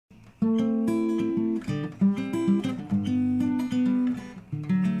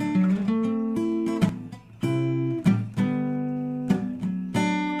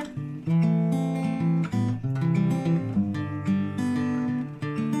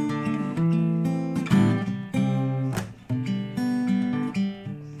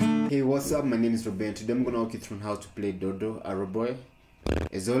What's up, my name is Bwoy and today I'm going to walk you through how to play DODO, Bwoy.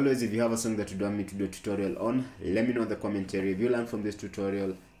 As always, if you have a song that you want me to do a tutorial on, let me know in the comment area. If you learned from this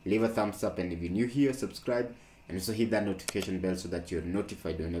tutorial, leave a thumbs up, and if you're new here, subscribe and also hit that notification bell so that you're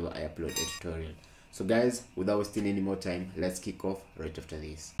notified whenever I upload a tutorial. So guys, without wasting any more time, let's kick off right after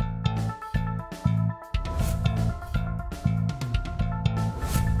this.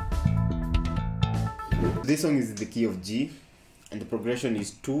 This song is in the key of G and the progression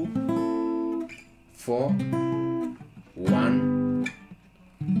is 2, 4, 1,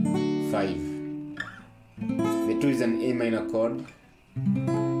 5. The 2 is an A minor chord,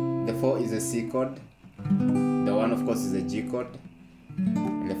 the 4 is a C chord, the 1 of course is a G chord,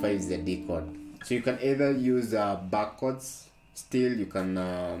 and the 5 is a D chord. So you can either use back chords, still you can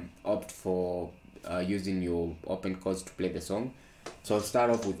opt for using your open chords to play the song. So I'll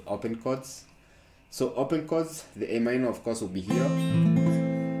start off with open chords. So open chords, the A minor of course will be here,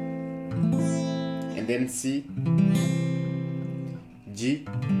 and then C, G,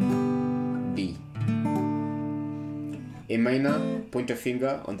 D. A minor, pointer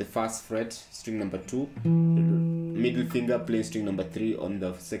finger on the first fret, string number 2, middle finger plays string number 3 on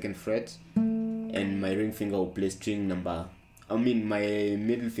the second fret, and my ring finger will play my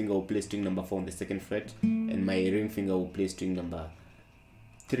middle finger will play string number 4 on the second fret, and my ring finger will play string number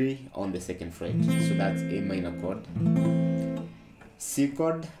 3 on the second fret. So that's A minor chord. C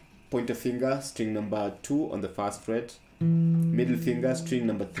chord, pointer finger, string number 2 on the first fret, middle finger, string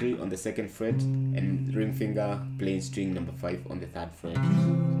number 3 on the second fret, and ring finger playing string number 5 on the third fret.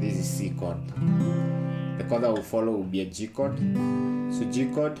 This is C chord. The chord that will follow will be a G chord. So G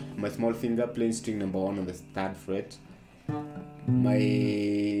chord, my small finger playing string number 1 on the third fret, my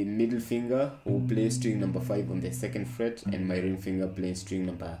middle finger will play string number 5 on the second fret, and my ring finger playing string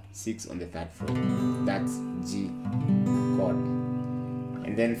number 6 on the third fret. That's G chord.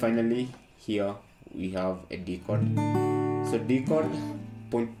 And then finally here we have a D chord. So D chord,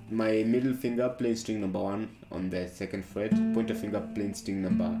 my middle finger playing string number 1 on the second fret, pointer finger playing string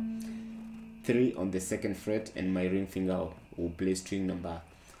number 3 on the second fret, and my ring finger will play string number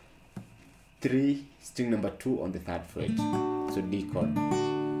 3, string number 2 on the third fret. So D chord.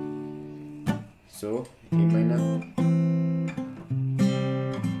 So A minor,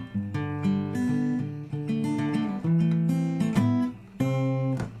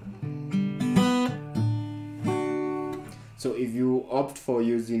 so if you opt for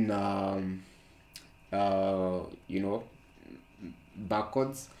using back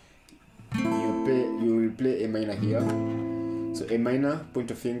chords, you will play A minor here. So A minor,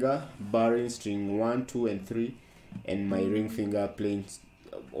 pointer finger, barring string 1, 2, and 3, and my ring finger playing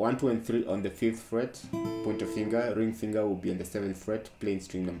 1, 2, and 3 on the 5th fret, pointer finger, ring finger will be on the 7th fret, playing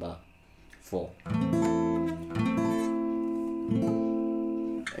string number 4.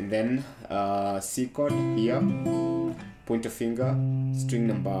 And then C chord here, pointer finger, string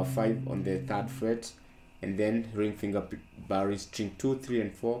number 5 on the 3rd fret, and then ring finger barring string 2, 3,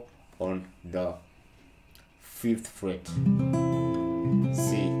 and 4 on the 5th fret,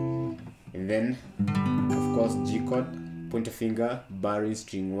 C. And then of course G chord, pointer finger barring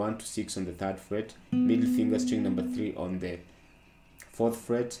string 1 to 6 on the 3rd fret, middle finger string number 3 on the 4th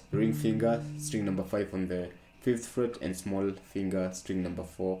fret, ring finger string number 5 on the 5th fret, and small finger string number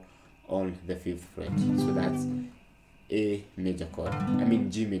 4 on the 5th fret. So that's G major chord,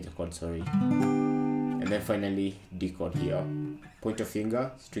 sorry. And then finally D chord here, pointer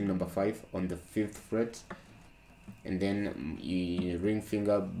finger string number 5 on the 5th fret, and then ring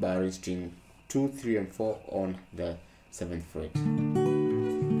finger barring string 2, 3, and 4 on the 7th fret.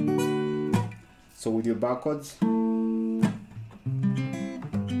 So with your back chords,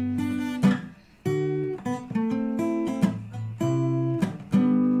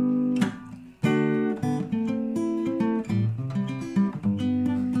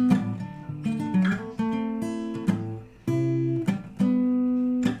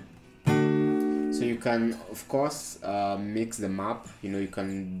 you can of course mix them up. You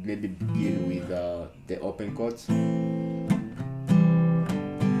can maybe begin with the open chords.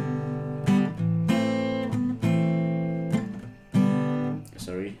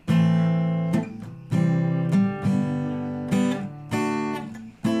 Sorry.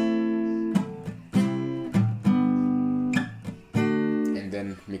 And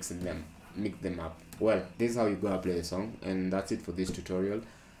then mix them up. Well, this is how you're gonna play the song, and that's it for this tutorial.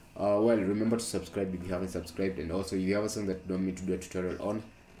 Well, remember to subscribe if you haven't subscribed, and also if you have a song that you want me to do a tutorial on,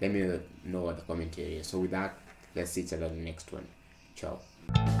 let me know at the comment area. So with that, let's see each other in the next one. Ciao.